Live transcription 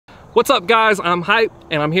What's up guys, I'm Hype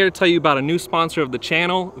and I'm here to tell you about a new sponsor of the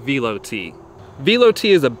channel, Velo Tee. Velo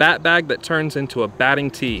Tee is a bat bag that turns into a batting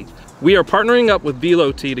tee. We are partnering up with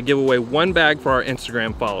Velo Tee to give away one bag for our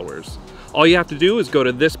Instagram followers. All you have to do is go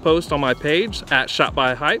to this post on my page at Shot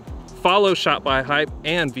by Hype, follow Shot by Hype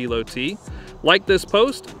and Velo Tee, like this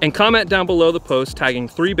post, and comment down below the post tagging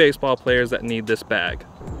 3 baseball players that need this bag.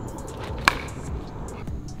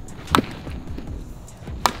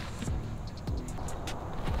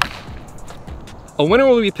 A winner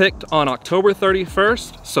will be picked on October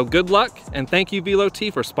 31st, so good luck, and thank you Velo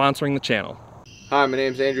Tee for sponsoring the channel. Hi, my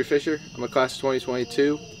name is Fischer. I'm a class of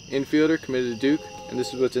 2022 infielder committed to Duke, and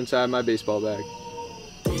this is what's inside my baseball bag.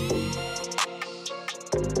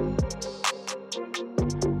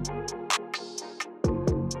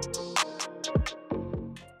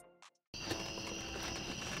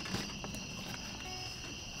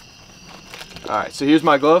 Alright, so here's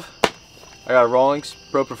my glove. I got a Rawlings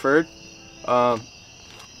Pro Preferred.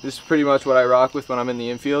 This is pretty much what I rock with when I'm in the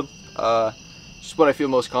infield. Just what I feel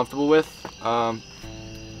most comfortable with.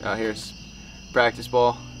 Now here's practice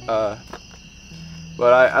ball. But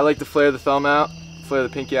I like to flare the thumb out, flare the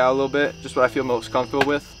pinky out a little bit. Just what I feel most comfortable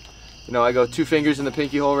with. You know, I go 2 fingers in the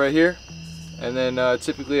pinky hole right here, and then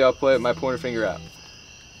typically I'll play my pointer finger out.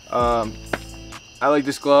 I like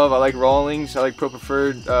this glove. I like Rawlings. I like Pro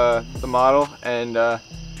Preferred, the model, and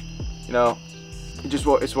you know, it's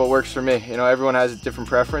what works for me. You know, everyone has a different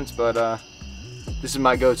preference, but this is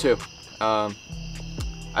my go-to.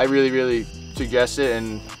 I really suggest it,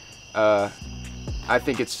 and I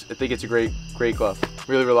think it's a great glove.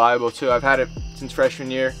 Really reliable too. I've had it since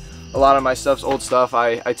freshman year. A lot of my stuff's old stuff.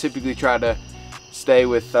 I typically try to stay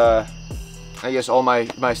with I guess all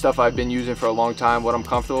my stuff I've been using for a long time, what I'm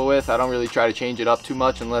comfortable with. I don't really try to change it up too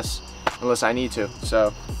much unless I need to.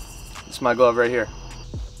 So this is my glove right here.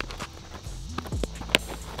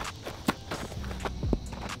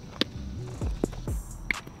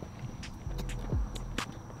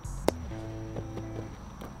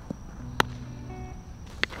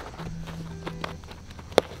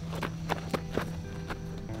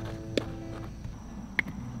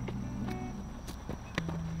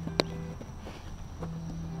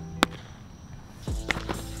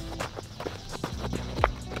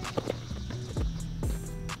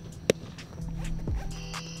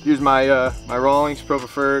 Here's my my Rawlings Pro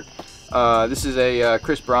Preferred. This is a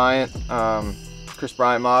Chris Bryant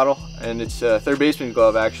model, and it's a third baseman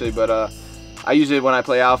glove actually. But I use it when I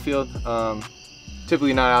play outfield.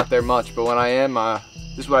 Typically not out there much, but when I am,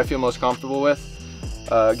 this is what I feel most comfortable with.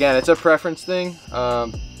 Again, it's a preference thing. Not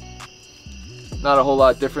a whole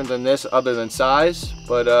lot different than this, other than size,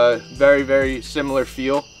 but very similar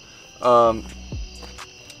feel. You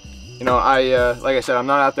know, like I said, I'm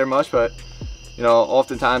not out there much, but you know,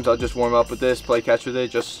 oftentimes I'll just warm up with this, play catch with it,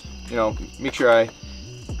 just, you know, make sure I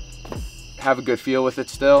have a good feel with it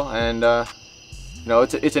still. And you know,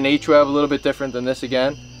 it's an H-web, a little bit different than this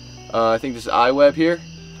again. I think this is I-web here.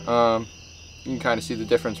 You can kind of see the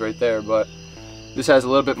difference right there, but this has a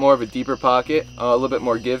little bit more of a deeper pocket, a little bit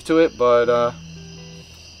more give to it. But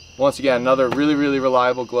once again, another really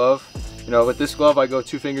reliable glove. You know, with this glove, I go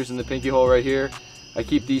 2 fingers in the pinky hole right here. I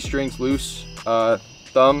keep these strings loose.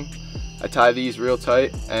 Thumb, I tie these real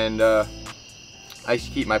tight, and I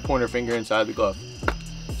keep my pointer finger inside the glove.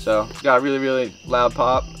 So it's got a really loud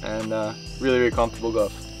pop, and really comfortable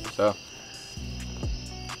glove. So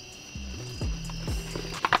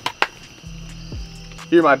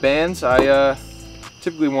here are my bands. I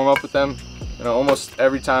typically warm up with them, you know, almost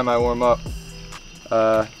every time I warm up.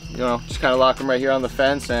 You know, just kind of lock them right here on the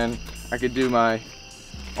fence, and I could do my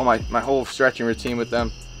whole stretching routine with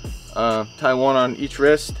them. Tie one on each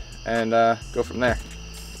wrist and go from there.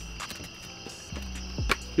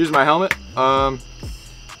 Here's my helmet.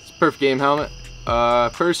 It's a Perfect Game helmet.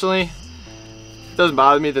 Personally, it doesn't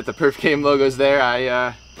bother me that the Perfect Game logo's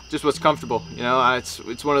there. Just what's comfortable. You know, it's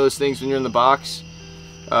one of those things when you're in the box.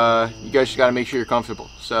 You guys just got to make sure you're comfortable.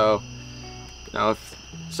 So, you know, if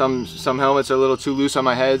some helmets are a little too loose on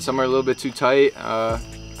my head, some are a little bit too tight. I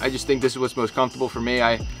just think this is what's most comfortable for me.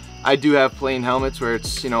 I do have plain helmets where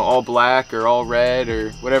it's, you know, all black or all red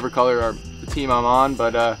or whatever color the team I'm on,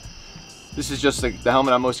 but this is just the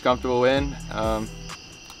helmet I'm most comfortable in.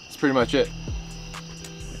 That's pretty much it.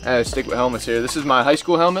 I stick with helmets here. This is my high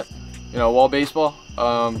school helmet, you know, wall baseball.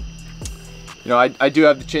 You know, I do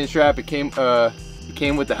have the chin strap. It came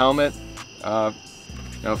with the helmet. You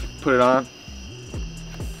know, if you put it on,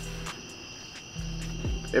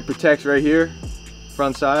 it protects right here,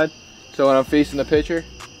 front side. So when I'm facing the pitcher,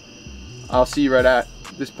 I'll see right at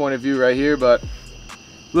this point of view right here, but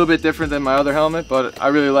little bit different than my other helmet, but I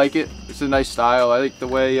really like it. It's a nice style. I like the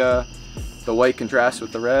way the white contrasts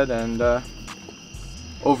with the red, and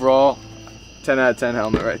overall 10 out of 10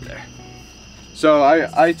 helmet right there. So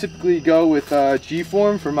I typically go with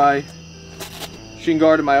G-form for my shin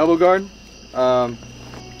guard and my elbow guard.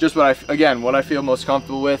 Just what I feel most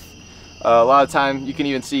comfortable with. A lot of time, you can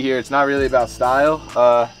even see here, it's not really about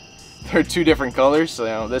style. They're two different colors, so you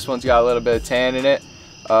know, this one's got a little bit of tan in it,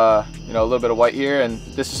 you know, a little bit of white here, and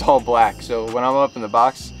this is all black. So when I'm up in the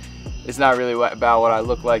box, it's not really about what I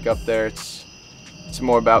look like up there. It's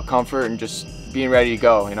more about comfort and just being ready to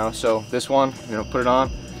go, you know. So this one, you know, put it on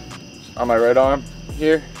my right arm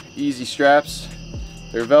here, easy straps,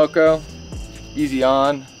 they're Velcro, easy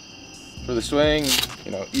on for the swing,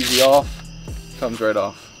 you know, easy off, comes right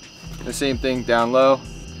off. The same thing down low,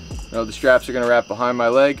 you know, the straps are gonna wrap behind my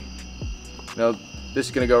leg, you know, this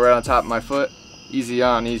is gonna go right on top of my foot, easy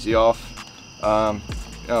on, easy off.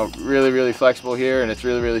 You know, really flexible here, and it's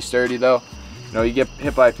really sturdy though. You know, you get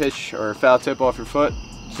hit by a pitch or a foul tip off your foot,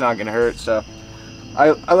 it's not gonna hurt. So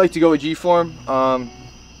I like to go with G-form.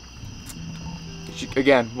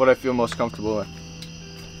 Again, what I feel most comfortable with.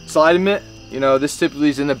 Sliding mitt, you know, this typically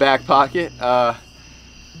is in the back pocket.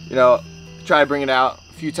 You know, try to bring it out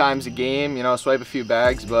a few times a game, you know, swipe a few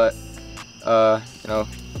bags, but you know,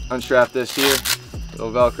 unstrap this here,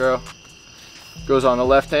 little Velcro, goes on the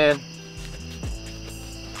left hand,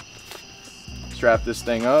 strap this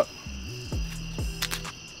thing up.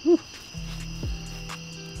 Whew.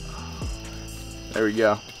 There we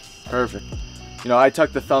go, perfect. You know, I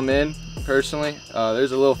tuck the thumb in personally.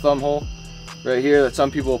 There's a little thumb hole right here that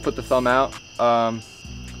some people will put the thumb out.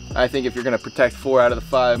 I think if you're gonna protect 4 out of the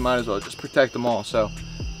 5, might as well just protect them all. So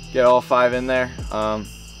get all 5 in there.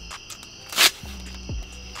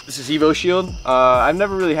 This is Evo Shield. I've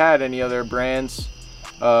never really had any other brands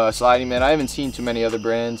sliding mitt. I haven't seen too many other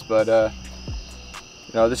brands, but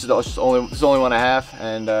you know, this is the only one I have,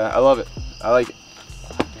 and I love it. I like it.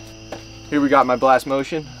 Here we got my blast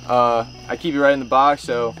motion. I keep it right in the box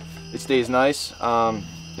so it stays nice.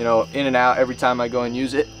 You know, in and out every time I go and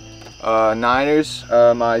use it. Niners,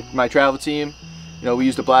 my travel team, you know, we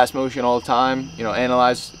use the blast motion all the time. You know,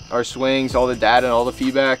 analyze our swings, all the data and all the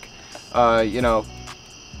feedback. You know,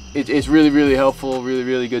 it's really helpful,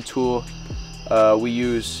 really good tool we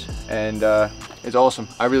use, and it's awesome.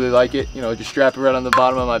 I really like it. You know, just strap it right on the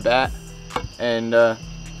bottom of my bat, and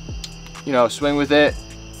you know, swing with it,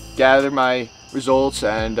 gather my results,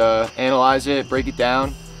 and analyze it, break it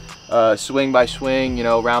down, swing by swing, you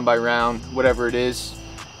know, round by round, whatever it is.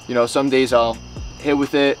 You know, some days I'll hit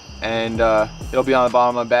with it and it'll be on the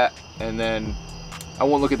bottom of my bat, and then I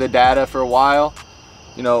won't look at the data for a while,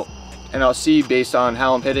 you know, and I'll see based on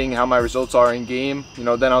how I'm hitting, how my results are in game, you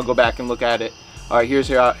know, then I'll go back and look at it. All right, here's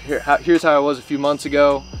how I was a few months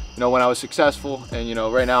ago, you know, when I was successful, and you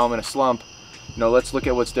know, right now I'm in a slump. You know, let's look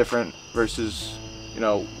at what's different versus, you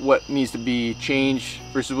know, what needs to be changed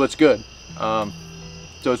versus what's good. So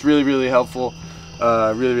it's really helpful,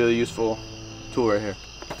 really useful tool right here.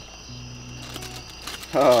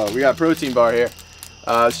 Oh, we got a protein bar here.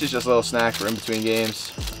 This is just a little snack for in between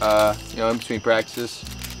games, you know, in between practices.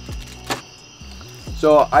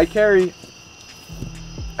 So I carry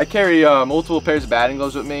multiple pairs of batting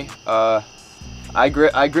gloves with me. I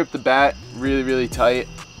grip the bat really tight.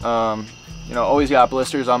 You know, always got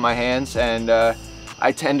blisters on my hands, and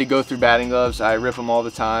I tend to go through batting gloves. I rip them all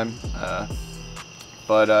the time.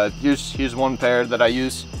 But here's one pair that I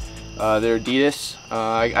use. They're Adidas.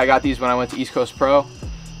 I got these when I went to East Coast Pro.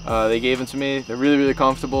 They gave them to me. They're really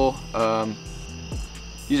comfortable.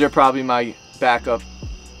 These are probably my backup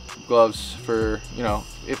gloves for, you know,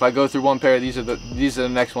 if I go through one pair, these are the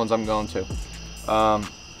next ones I'm going to.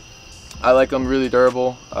 I like them, really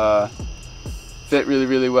durable, fit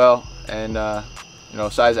really well, and you know,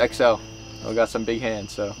 size XL. I got some big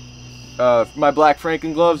hands. So my black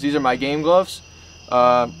Franken gloves, these are my game gloves.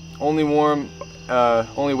 Only wear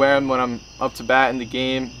them when I'm up to bat in the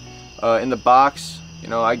game. In the box, you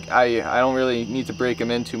know, I don't really need to break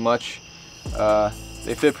them in too much.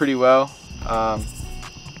 They fit pretty well.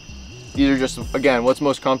 These are just, again, what's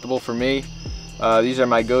most comfortable for me. These are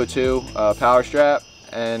my go-to power strap,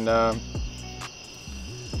 and I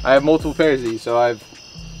have multiple pairs of these. So I have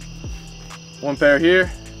one pair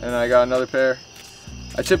here, and I got another pair.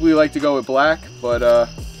 I typically like to go with black, but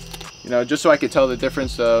you know, just so I could tell the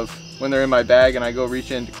difference of when they're in my bag and I go reach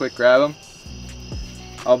in to quick grab them,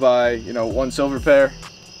 I'll buy, you know, one silver pair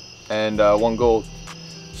and one gold.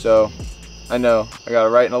 So I know I got a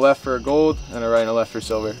right and a left for gold and a right and a left for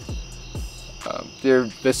silver. They're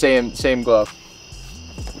the same glove.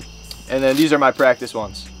 And then these are my practice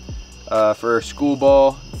ones. For school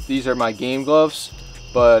ball, these are my game gloves,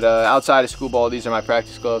 but outside of school ball, these are my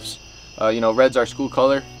practice gloves. You know, red's our school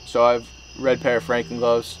color, so I have red pair of Franklin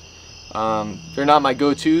gloves. They're not my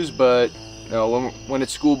go-tos, but you know, when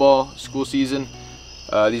it's school ball, school season,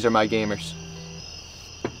 these are my gamers.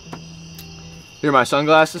 Here are my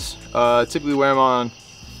sunglasses. Typically wear them on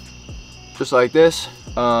just like this.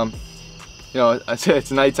 You know,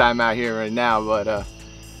 it's nighttime out here right now, but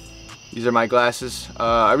these are my glasses.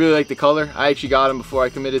 I really like the color. I actually got them before I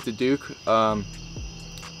committed to Duke, so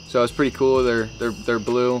it's pretty cool. They're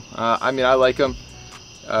blue. I mean, I like them.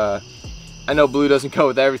 I know blue doesn't go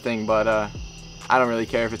with everything, but I don't really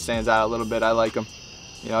care if it stands out a little bit. I like them.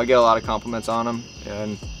 You know, I get a lot of compliments on them,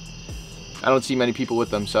 and I don't see many people with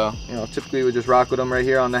them. So, you know, typically we just rock with them right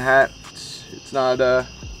here on the hat. It's not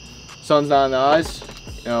sun's not in the eyes.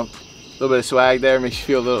 You know, a little bit of swag there makes you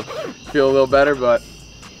feel a little better. But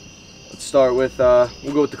let's start with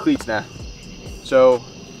we'll go with the cleats now. So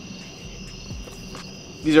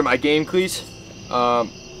these are my game cleats.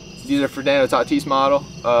 These are Fernando Tatis model,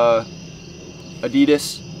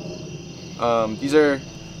 Adidas. These are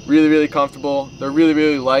really comfortable. They're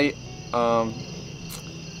really light.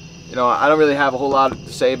 You know, I don't really have a whole lot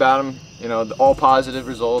to say about them. You know, all positive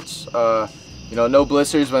results. You know, no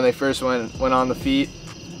blisters when they first went on the feet.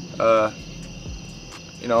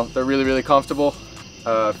 You know, they're really comfortable.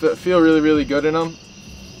 Feel really good in them.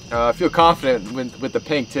 I feel confident with the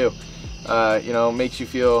pink too. You know, makes you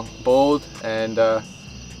feel bold and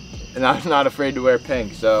I'm not afraid to wear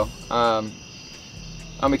pink. So I'm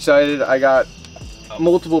excited. I got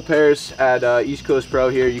multiple pairs at East Coast Pro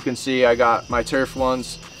here. You can see I got my turf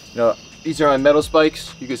ones. You know, these are my metal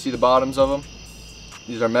spikes. You can see the bottoms of them.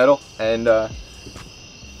 These are metal, and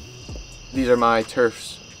these are my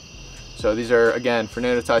turfs. So these are, again,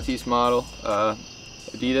 Fernando Tatis model,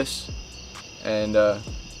 Adidas, and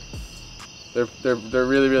they're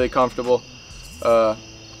really comfortable.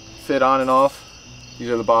 Fit on and off. These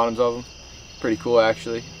are the bottoms of them. Pretty cool,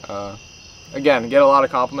 actually. Again, get a lot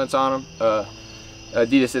of compliments on them.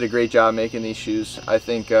 Adidas did a great job making these shoes. I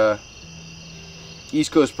think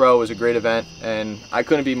East Coast Pro was a great event, and I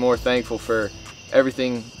couldn't be more thankful for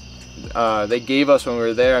everything they gave us when we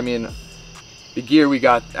were there. I mean, the gear we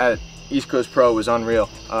got at East Coast Pro was unreal.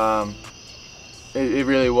 It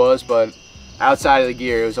really was, but outside of the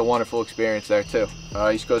gear, it was a wonderful experience there too.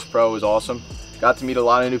 East Coast Pro was awesome. Got to meet a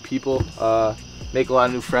lot of new people, make a lot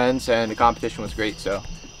of new friends, and the competition was great, so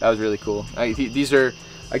that was really cool. These are,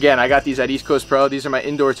 again, I got these at East Coast Pro. These are my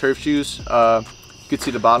indoor turf shoes. You can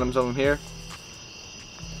see the bottoms of them here.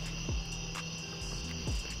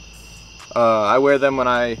 I wear them when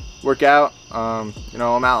I work out. You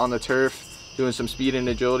know, I'm out on the turf doing some speed and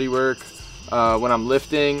agility work. When I'm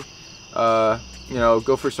lifting, you know,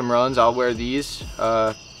 go for some runs, I'll wear these.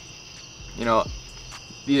 You know,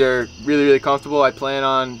 these are really comfortable. I plan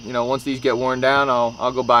on, you know, once these get worn down,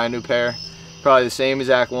 I'll go buy a new pair. Probably the same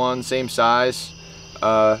exact one, same size, you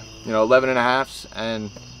know, 11.5s, and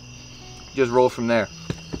just roll from there.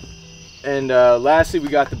 And lastly, we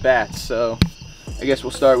got the bats. So I guess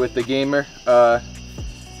we'll start with the gamer.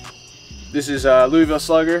 This is Louisville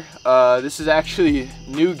Slugger. This is actually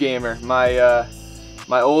new gamer.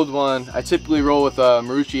 My old one, I typically roll with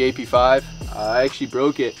Marucci AP5. I actually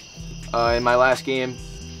broke it in my last game,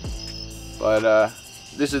 but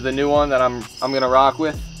this is the new one that I'm gonna rock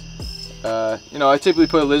with. You know, I typically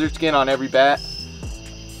put a lizard skin on every bat.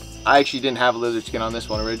 I actually didn't have a lizard skin on this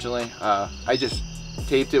one originally. I just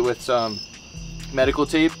taped it with some medical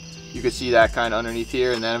tape. You could see that kind of underneath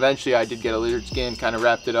here, and then eventually I did get a lizard skin, kind of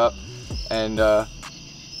wrapped it up, and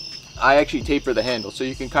I actually taper the handle, so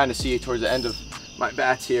you can kind of see it towards the end of my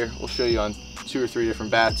bats here. We'll show you on 2 or 3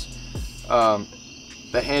 different bats.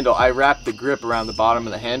 The handle, I wrap the grip around the bottom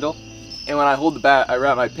of the handle, and when I hold the bat, I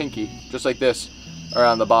wrap my pinky just like this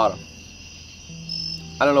around the bottom.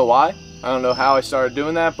 I don't know why. I don't know how I started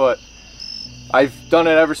doing that, but I've done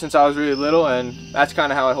it ever since I was really little, and that's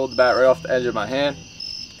kind of how I hold the bat, right off the edge of my hand.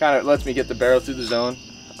 Kind of lets me get the barrel through the zone.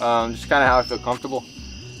 Just kind of how I feel comfortable.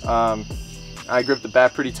 I grip the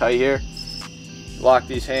bat pretty tight here. Lock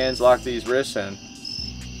these hands, lock these wrists, and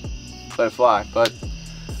let it fly. But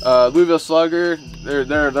Louisville Slugger,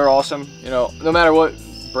 they're awesome. You know, no matter what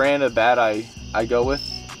brand of bat I go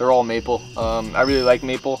with, they're all maple. I really like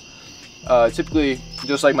maple. Typically,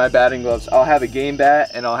 just like my batting gloves, I'll have a game bat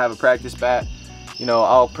and I'll have a practice bat. You know,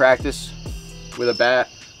 I'll practice with a bat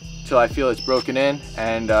till I feel it's broken in,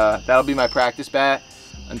 and that'll be my practice bat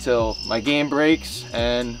until my game breaks,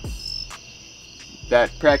 and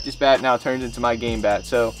that practice bat now turns into my game bat.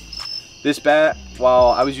 So This bat, while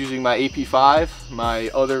I was using my AP5, my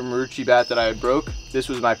other Marucci bat that I had broke, this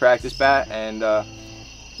was my practice bat, and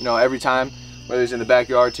you know, every time, whether it's in the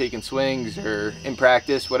backyard taking swings or in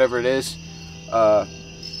practice, whatever it is,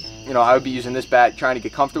 you know, I would be using this bat, trying to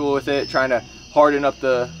get comfortable with it, trying to harden up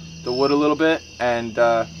the wood a little bit, and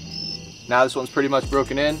now this one's pretty much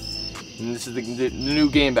broken in, and this is the new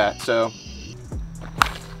game bat. So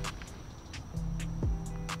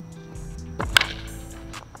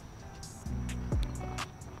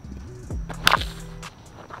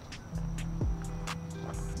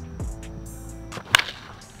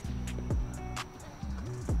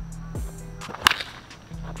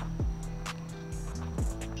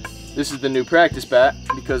this is the new practice bat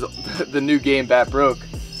because the new game bat broke.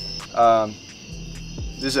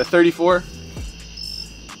 This is a 34,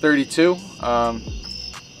 32,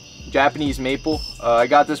 Japanese maple. I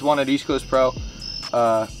got this one at East Coast Pro.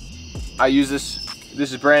 I use this.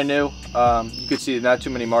 This is brand new. You can see not too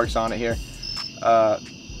many marks on it here.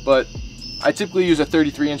 But I typically use a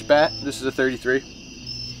 33-inch bat. This is a 33.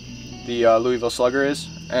 The Louisville Slugger is,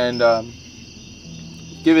 and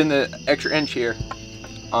given the extra inch here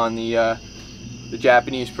on the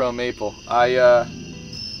Japanese Pro Maple, I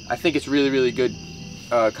think it's really good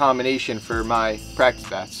combination for my practice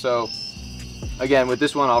bats. So again, with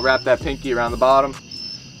this one, I'll wrap that pinky around the bottom,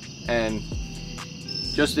 and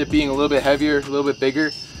just it being a little bit heavier, a little bit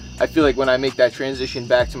bigger, I feel like when I make that transition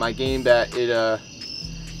back to my game bat, it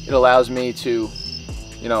allows me to,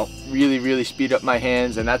 you know, really speed up my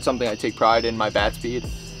hands, and that's something I take pride in, my bat speed.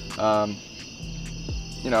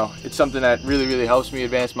 You know, it's something that really helps me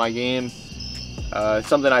advance my game. It's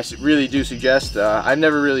something I really do suggest. I've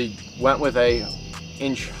never really went with a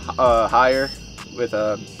inch higher with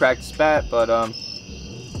a practice bat, but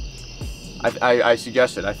I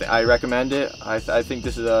suggest it. I recommend it. I think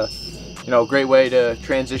this is a, you know, great way to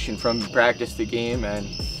transition from practice to game, and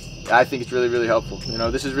I think it's really helpful. You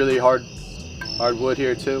know, this is really hard wood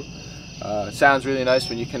here too. It sounds really nice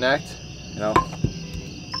when you connect. You know,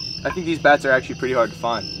 I think these bats are actually pretty hard to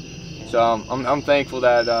find. So I'm thankful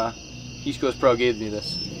that East Coast Pro gave me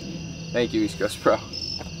this. Thank you, East Coast Pro.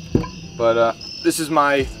 But this is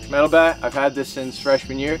my metal bat. I've had this since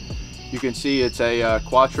freshman year. You can see it's a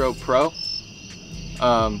Quattro Pro.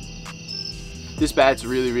 This bat's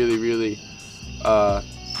really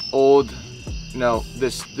old. You know,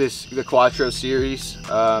 the Quattro series.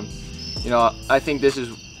 You know, I think this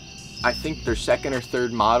is, their second or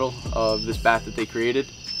third model of this bat that they created.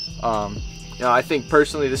 You know, I think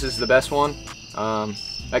personally this is the best one.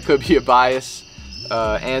 That could be a bias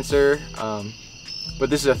answer, but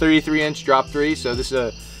this is a 33-inch drop 3, so this is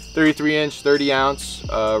a 33-inch 30-ounce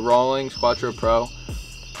Rawlings Quattro Pro,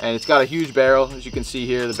 and it's got a huge barrel. As you can see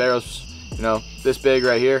here, the barrel's, you know, this big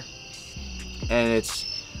right here, and it's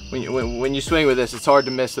when you swing with this, it's hard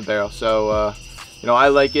to miss the barrel. So you know, I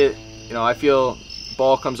like it. You know, I feel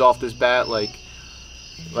ball comes off this bat like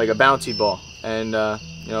a bouncy ball, and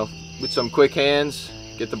you know, with some quick hands,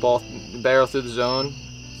 get the barrel through the zone.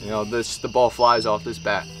 You know, the ball flies off this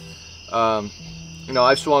bat. You know,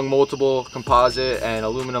 I've swung multiple composite and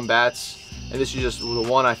aluminum bats, and this is just the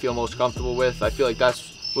one I feel most comfortable with. I feel like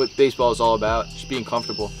that's what baseball is all about, just being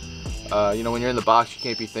comfortable. You know, when you're in the box, you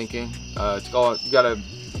can't be thinking. You gotta,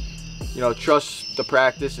 you know, trust the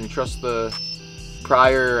practice and trust the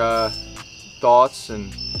prior thoughts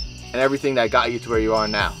and everything that got you to where you are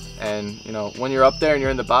now. And you know, when you're up there and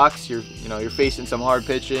you're in the box, you're facing some hard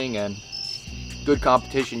pitching and good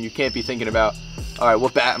competition. You can't be thinking about, all right,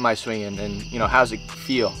 what bat am I swinging, and you know, how's it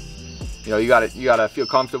feel? You know, you gotta feel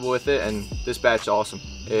comfortable with it, and this bat's awesome.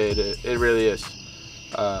 It really is.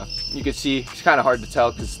 You can see it's kind of hard to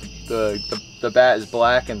tell because the bat is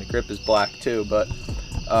black and the grip is black too, but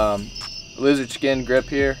lizard skin grip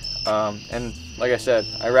here, and like I said,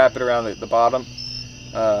 I wrap it around the bottom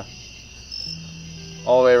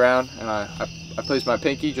all the way around, and I place my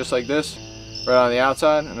pinky just like this right on the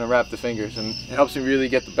outside, and I wrap the fingers, and it helps me really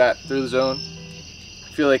get the bat through the zone.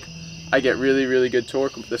 I feel like I get really good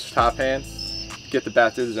torque with this top hand to get the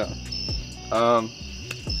bat through the zone.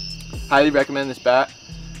 Highly recommend this bat.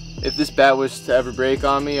 If this bat was to ever break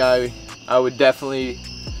on me, I would definitely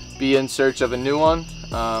be in search of a new one.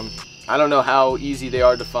 I don't know how easy they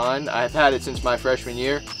are to find. I've had it since my freshman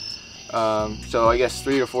year, so I guess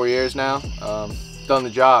 3 or 4 years now. Done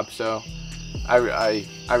the job, so I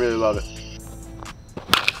really love it.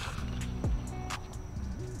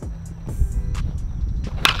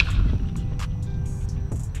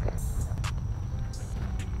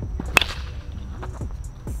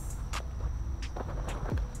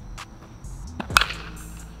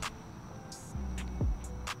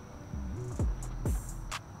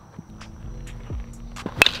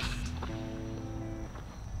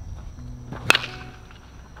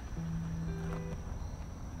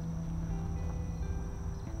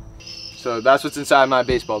 So that's what's inside my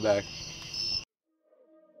baseball bag.